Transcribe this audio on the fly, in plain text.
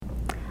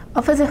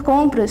Ao fazer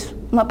compras,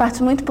 uma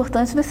parte muito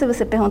importante vai ser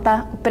você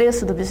perguntar o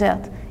preço do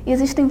objeto. E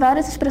existem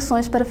várias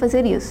expressões para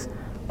fazer isso.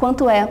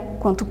 Quanto é,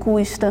 quanto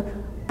custa,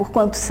 por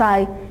quanto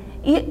sai.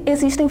 E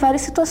existem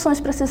várias situações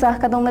para se usar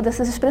cada uma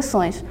dessas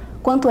expressões.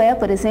 Quanto é,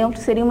 por exemplo,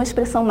 seria uma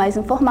expressão mais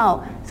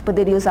informal. Você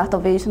poderia usar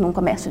talvez num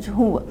comércio de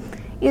rua.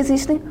 E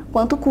existem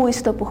quanto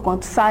custa, por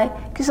quanto sai,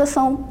 que já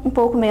são um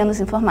pouco menos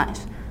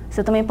informais.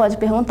 Você também pode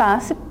perguntar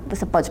se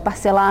você pode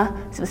parcelar,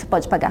 se você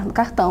pode pagar no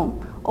cartão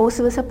ou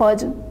se você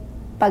pode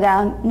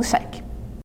pagar no cheque.